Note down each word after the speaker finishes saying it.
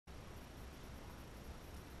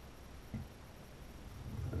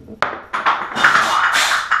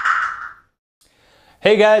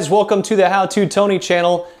Hey guys, welcome to the How To Tony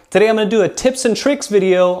channel. Today I'm going to do a tips and tricks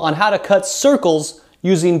video on how to cut circles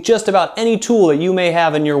using just about any tool that you may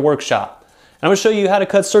have in your workshop. And I'm going to show you how to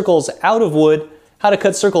cut circles out of wood, how to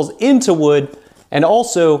cut circles into wood, and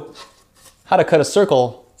also how to cut a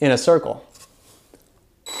circle in a circle.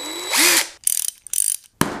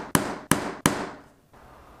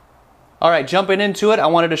 Alright, jumping into it, I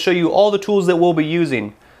wanted to show you all the tools that we'll be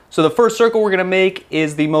using. So the first circle we're going to make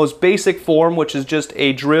is the most basic form, which is just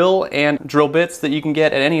a drill and drill bits that you can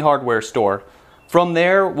get at any hardware store. From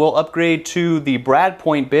there, we'll upgrade to the brad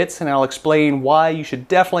point bits, and I'll explain why you should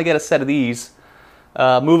definitely get a set of these.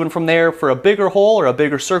 Moving from there, for a bigger hole or a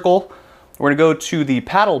bigger circle, we're going to go to the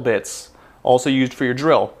paddle bits, also used for your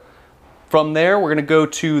drill. From there, we're going to go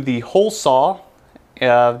to the hole saw,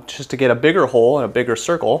 just to get a bigger hole and a bigger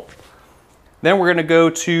circle. Then we're going to go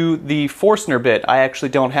to the forstner bit. I actually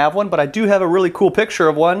don't have one, but I do have a really cool picture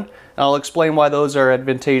of one, and I'll explain why those are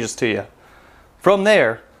advantageous to you. From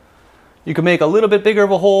there, you can make a little bit bigger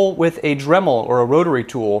of a hole with a dremel or a rotary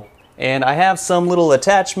tool. And I have some little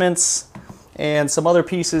attachments and some other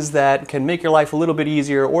pieces that can make your life a little bit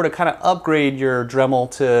easier, or to kind of upgrade your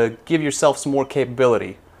dremel to give yourself some more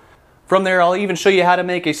capability. From there, I'll even show you how to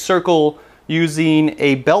make a circle using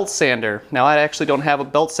a belt sander. Now, I actually don't have a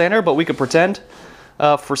belt sander, but we could pretend.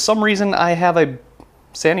 For some reason, I have a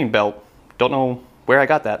sanding belt. Don't know where I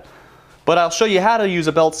got that. But I'll show you how to use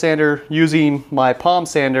a belt sander using my palm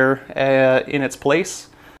sander in its place.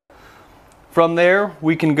 From there,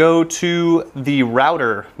 we can go to the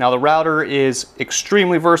router. Now, the router is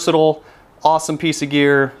extremely versatile, awesome piece of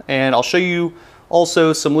gear, and I'll show you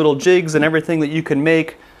also some little jigs and everything that you can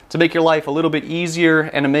make to make your life a little bit easier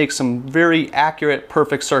and to make some very accurate,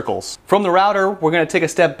 perfect circles. From the router, we're going to take a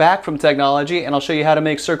step back from technology, and I'll show you how to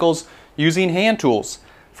make circles using hand tools.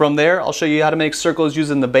 From there, I'll show you how to make circles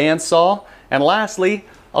using the bandsaw, and lastly,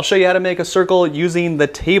 I'll show you how to make a circle using the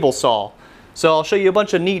table saw. So I'll show you a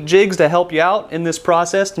bunch of neat jigs to help you out in this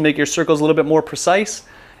process to make your circles a little bit more precise.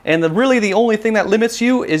 And really the only thing that limits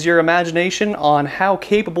you is your imagination on how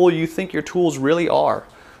capable you think your tools really are.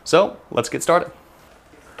 So let's get started.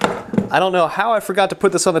 I don't know how I forgot to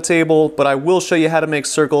put this on the table, but I will show you how to make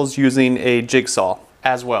circles using a jigsaw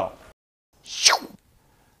as well.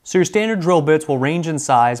 So your standard drill bits will range in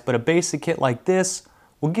size, but a basic kit like this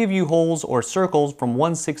will give you holes or circles from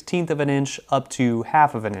 1/16 of an inch up to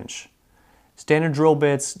 1/2 an inch. Standard drill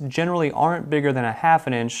bits generally aren't bigger than 1/2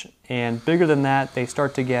 an inch, and bigger than that they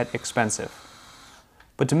start to get expensive.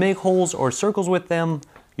 But to make holes or circles with them,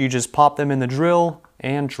 you just pop them in the drill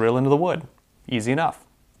and drill into the wood. Easy enough.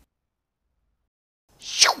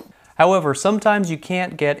 However, sometimes you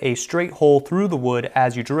can't get a straight hole through the wood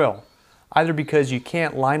as you drill, either because you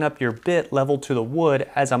can't line up your bit level to the wood,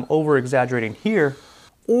 as I'm over exaggerating here,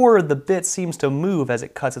 or the bit seems to move as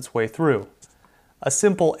it cuts its way through. A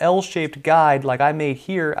simple L-shaped guide like I made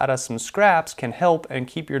here out of some scraps can help and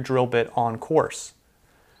keep your drill bit on course.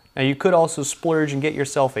 Now, you could also splurge and get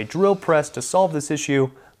yourself a drill press to solve this issue,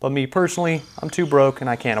 but me personally, I'm too broke and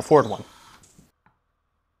I can't afford one.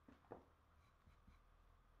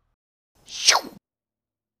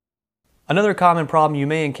 Another common problem you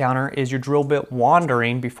may encounter is your drill bit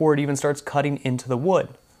wandering before it even starts cutting into the wood.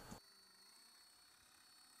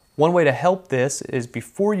 One way to help this is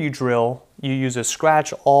before you drill, you use a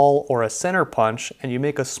scratch awl or a center punch, and you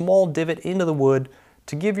make a small divot into the wood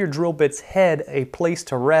to give your drill bit's head a place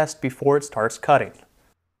to rest before it starts cutting.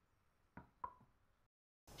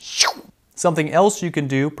 Something else you can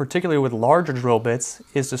do, particularly with larger drill bits,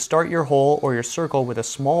 is to start your hole or your circle with a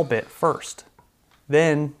small bit first.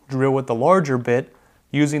 Then drill with the larger bit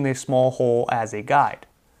using the small hole as a guide.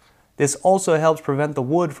 This also helps prevent the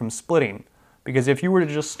wood from splitting, because if you were to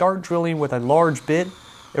just start drilling with a large bit,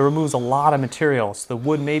 it removes a lot of material, so the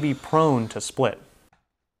wood may be prone to split.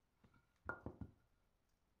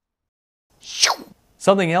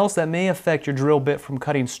 Something else that may affect your drill bit from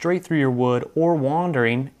cutting straight through your wood or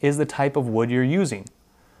wandering is the type of wood you're using.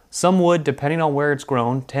 Some wood, depending on where it's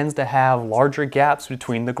grown, tends to have larger gaps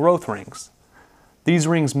between the growth rings. These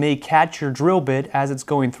rings may catch your drill bit as it's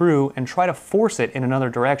going through and try to force it in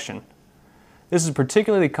another direction. This is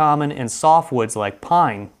particularly common in softwoods like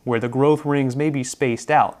pine, where the growth rings may be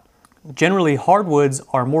spaced out. Generally, hardwoods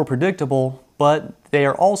are more predictable, but they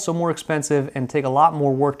are also more expensive and take a lot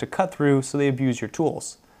more work to cut through, so they abuse your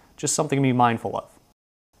tools. Just something to be mindful of.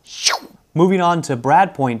 Moving on to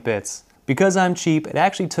brad point bits. Because I'm cheap, it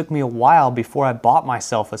actually took me a while before I bought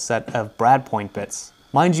myself a set of brad point bits.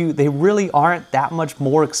 Mind you, they really aren't that much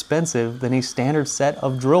more expensive than a standard set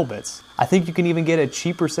of drill bits. I think you can even get a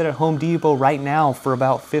cheaper set at Home Depot right now for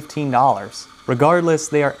about $15. Regardless,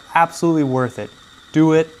 they are absolutely worth it.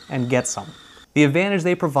 Do it and get some. The advantage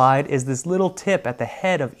they provide is this little tip at the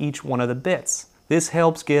head of each one of the bits. This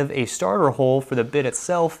helps give a starter hole for the bit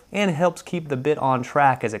itself and helps keep the bit on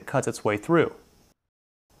track as it cuts its way through.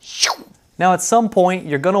 Now at some point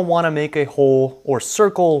you're going to want to make a hole or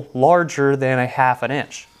circle larger than a 1/2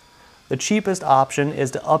 inch. The cheapest option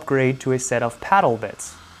is to upgrade to a set of paddle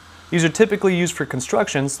bits. These are typically used for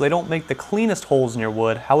construction, so they don't make the cleanest holes in your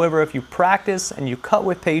wood. However, if you practice and you cut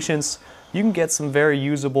with patience, you can get some very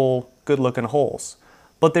usable, good looking holes.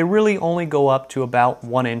 But they really only go up to about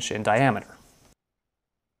 1 inch in diameter.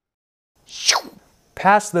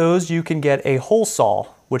 Past those, you can get a hole saw,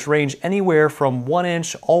 which range anywhere from 1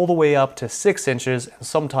 inch all the way up to 6 inches and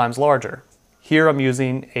sometimes larger. Here I'm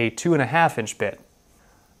using a 2.5 inch bit.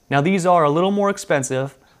 Now these are a little more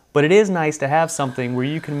expensive, but it is nice to have something where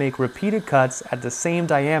you can make repeated cuts at the same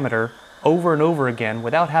diameter over and over again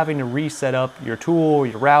without having to reset up your tool,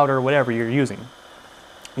 your router, whatever you're using.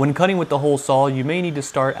 When cutting with the hole saw, you may need to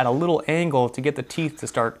start at a little angle to get the teeth to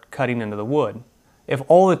start cutting into the wood. If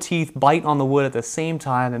all the teeth bite on the wood at the same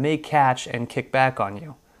time, it may catch and kick back on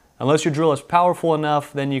you. Unless your drill is powerful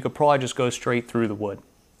enough, then you could probably just go straight through the wood.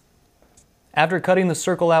 After cutting the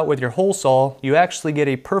circle out with your hole saw, you actually get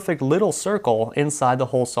a perfect little circle inside the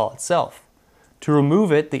hole saw itself. To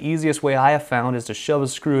remove it, the easiest way I have found is to shove a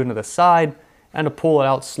screw into the side and to pull it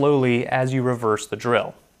out slowly as you reverse the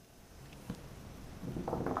drill.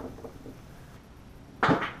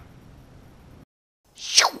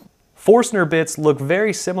 Forstner bits look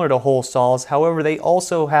very similar to hole saws, however they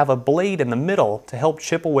also have a blade in the middle to help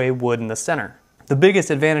chip away wood in the center. The biggest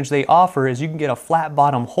advantage they offer is you can get a flat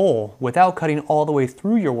bottom hole without cutting all the way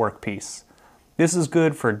through your workpiece. This is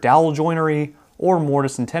good for dowel joinery or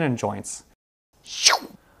mortise and tenon joints.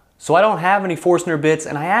 So I don't have any Forstner bits,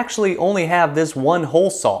 and I actually only have this one hole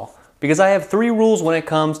saw because I have 3 rules when it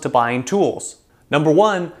comes to buying tools. Number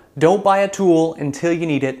 1, don't buy a tool until you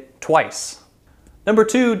need it twice. Number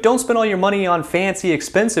 2, don't spend all your money on fancy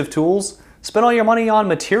expensive tools. Spend all your money on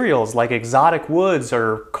materials like exotic woods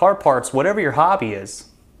or car parts, whatever your hobby is.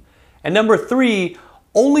 And number 3,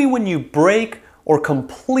 only when you break or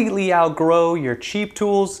completely outgrow your cheap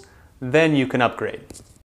tools, then you can upgrade.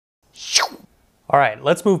 Alright,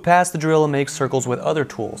 let's move past the drill and make circles with other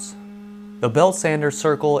tools. The belt sander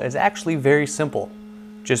circle is actually very simple.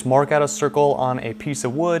 Just mark out a circle on a piece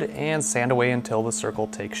of wood and sand away until the circle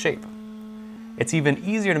takes shape. It's even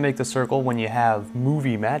easier to make the circle when you have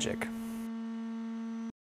movie magic.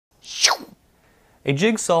 A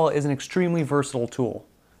jigsaw is an extremely versatile tool.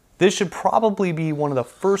 This should probably be one of the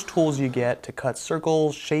first tools you get to cut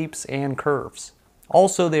circles, shapes, and curves.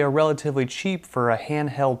 Also, they are relatively cheap for a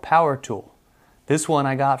handheld power tool. This one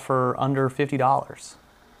I got for under $50.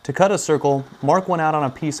 To cut a circle, mark one out on a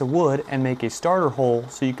piece of wood and make a starter hole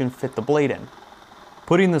so you can fit the blade in.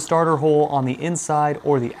 Putting the starter hole on the inside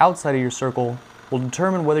or the outside of your circle will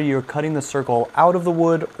determine whether you're cutting the circle out of the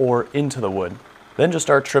wood or into the wood. Then just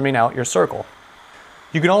start trimming out your circle.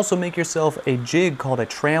 You can also make yourself a jig called a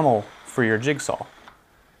dremel for your jigsaw.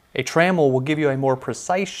 A dremel will give you a more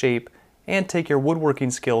precise shape and take your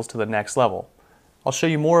woodworking skills to the next level. I'll show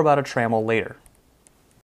you more about a dremel later.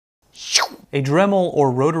 A dremel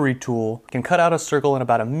or rotary tool can cut out a circle in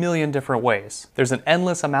about 1,000,000 different ways. There's an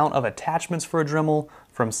endless amount of attachments for a dremel,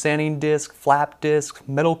 from sanding disc, flap disc,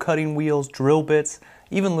 metal cutting wheels, drill bits,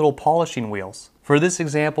 even little polishing wheels. For this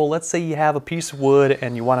example, let's say you have a piece of wood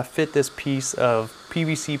and you want to fit this piece of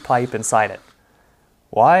PVC pipe inside it.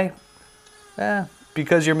 Why?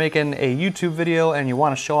 Because you're making a YouTube video and you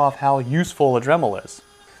want to show off how useful a dremel is.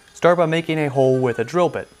 Start by making a hole with a drill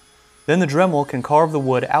bit. Then the dremel can carve the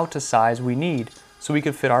wood out to size we need so we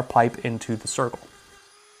can fit our pipe into the circle.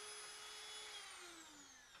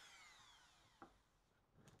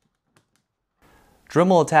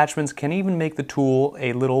 Dremel attachments can even make the tool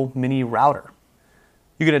a little mini router.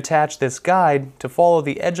 You can attach this guide to follow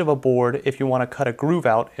the edge of a board if you want to cut a groove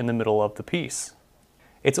out in the middle of the piece.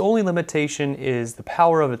 Its only limitation is the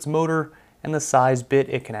power of its motor and the size bit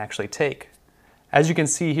it can actually take. As you can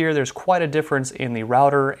see here, there's quite a difference in the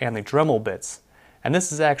router and the Dremel bits, and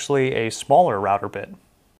this is actually a smaller router bit.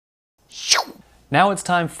 Now it's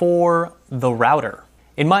time for the router.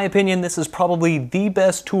 In my opinion, this is probably the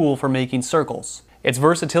best tool for making circles. Its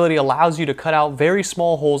versatility allows you to cut out very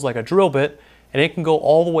small holes like a drill bit, and it can go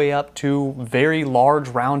all the way up to very large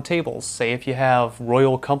round tables, say if you have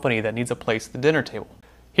royal company that needs a place at the dinner table.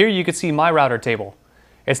 Here you can see my router table.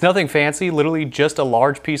 It's nothing fancy, literally just a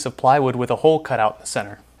large piece of plywood with a hole cut out in the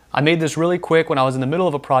center. I made this really quick when I was in the middle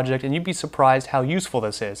of a project, and you'd be surprised how useful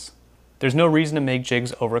this is. There's no reason to make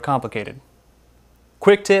jigs overcomplicated.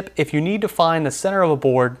 Quick tip, if you need to find the center of a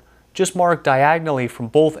board, just mark diagonally from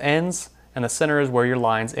both ends, and the center is where your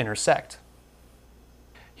lines intersect.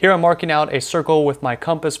 Here I'm marking out a circle with my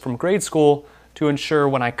compass from grade school to ensure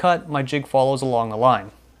when I cut, my jig follows along the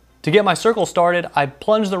line. To get my circle started, I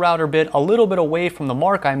plunged the router bit a little bit away from the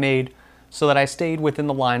mark I made so that I stayed within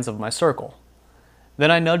the lines of my circle. Then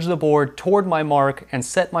I nudged the board toward my mark and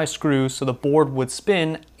set my screw so the board would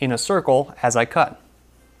spin in a circle as I cut.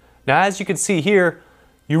 Now as you can see here,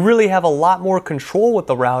 you really have a lot more control with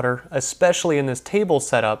the router, especially in this table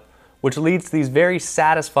setup, which leads to these very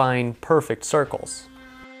satisfying, perfect circles.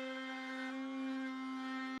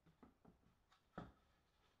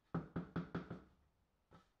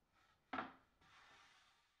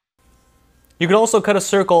 You can also cut a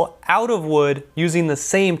circle out of wood using the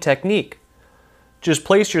same technique. Just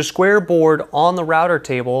place your square board on the router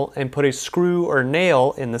table and put a screw or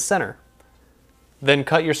nail in the center. Then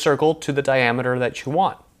cut your circle to the diameter that you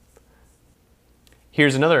want.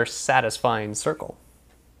 Here's another satisfying circle.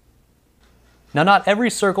 Now not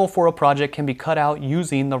every circle for a project can be cut out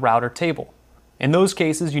using the router table. In those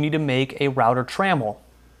cases you need to make a router dremel.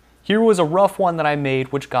 Here was a rough one that I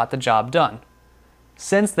made which got the job done.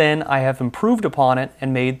 Since then, I have improved upon it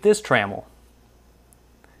and made this dremel.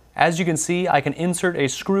 As you can see, I can insert a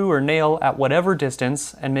screw or nail at whatever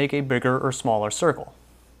distance and make a bigger or smaller circle.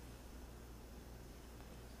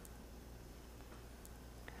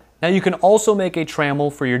 Now you can also make a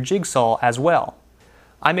dremel for your jigsaw as well.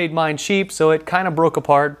 I made mine cheap, so it kind of broke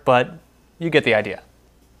apart, but you get the idea.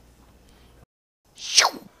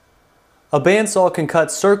 A bandsaw can cut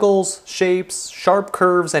circles, shapes, sharp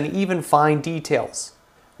curves, and even fine details.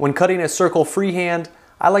 When cutting a circle freehand,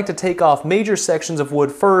 I like to take off major sections of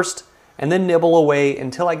wood first and then nibble away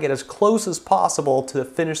until I get as close as possible to the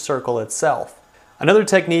finished circle itself. Another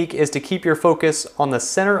technique is to keep your focus on the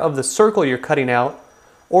center of the circle you're cutting out,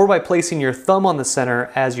 or by placing your thumb on the center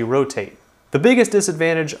as you rotate. The biggest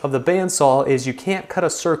disadvantage of the bandsaw is you can't cut a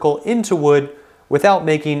circle into wood without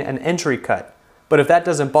making an entry cut. But if that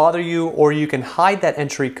doesn't bother you, or you can hide that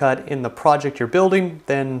entry cut in the project you're building,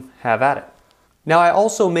 then have at it. Now I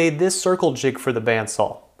also made this circle jig for the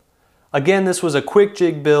bandsaw. Again, this was a quick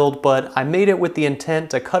jig build, but I made it with the intent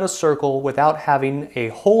to cut a circle without having a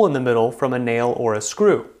hole in the middle from a nail or a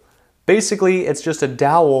screw. Basically, it's just a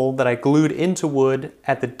dowel that I glued into wood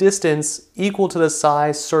at the distance equal to the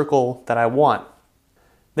size circle that I want.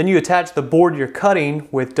 Then you attach the board you're cutting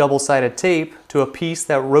with double-sided tape to a piece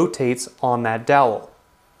that rotates on that dowel.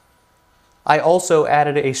 I also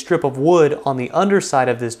added a strip of wood on the underside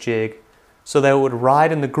of this jig so that it would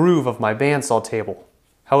ride in the groove of my bandsaw table.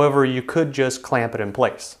 However, you could just clamp it in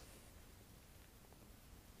place.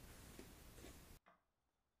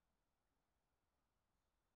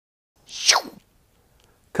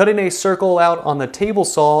 Cutting a circle out on the table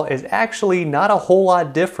saw is actually not a whole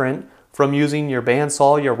lot different from using your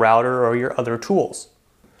bandsaw, your router, or your other tools.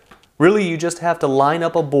 Really, you just have to line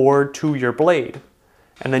up a board to your blade,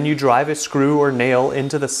 and then you drive a screw or nail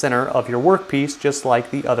into the center of your workpiece just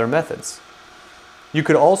like the other methods. You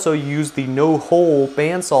could also use the no-hole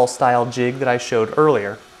bandsaw style jig that I showed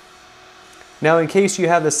earlier. Now in case you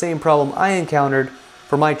have the same problem I encountered,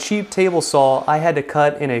 for my cheap table saw I had to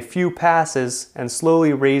cut in a few passes and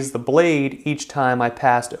slowly raise the blade each time I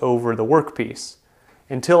passed over the workpiece,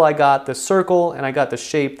 until I got the circle and I got the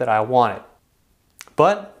shape that I wanted.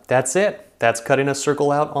 But that's it. That's cutting a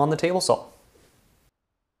circle out on the table saw.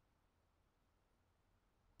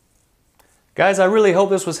 Guys, I really hope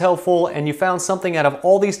this was helpful and you found something out of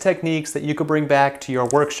all these techniques that you could bring back to your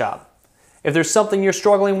workshop. If there's something you're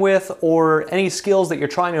struggling with or any skills that you're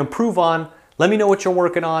trying to improve on, let me know what you're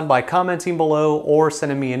working on by commenting below or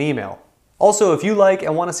sending me an email. Also, if you like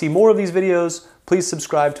and want to see more of these videos, please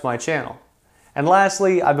subscribe to my channel. And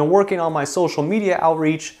lastly, I've been working on my social media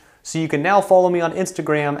outreach, so you can now follow me on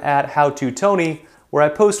Instagram at HowToTony, where I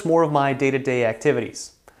post more of my day-to-day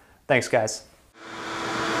activities. Thanks, guys.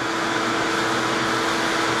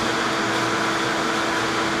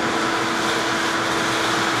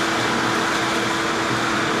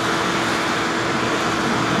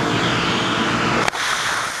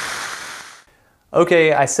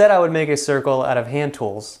 Okay, I said I would make a circle out of hand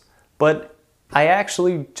tools, but I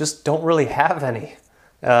actually just don't really have any.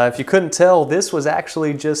 If you couldn't tell, this was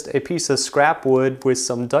actually just a piece of scrap wood with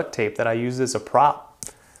some duct tape that I used as a prop.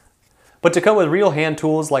 But to cut with real hand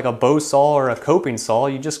tools like a bow saw or a coping saw,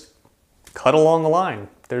 you just cut along the line.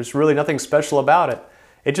 There's really nothing special about it.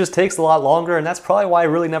 It just takes a lot longer, and that's probably why I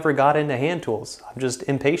really never got into hand tools. I'm just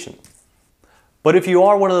impatient. But if you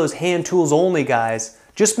are one of those hand tools only guys,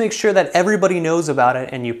 just make sure that everybody knows about it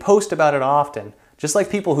and you post about it often, just like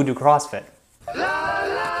people who do CrossFit.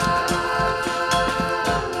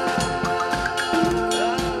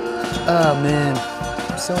 Oh man,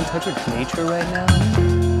 I'm so in touch with nature right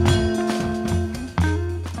now.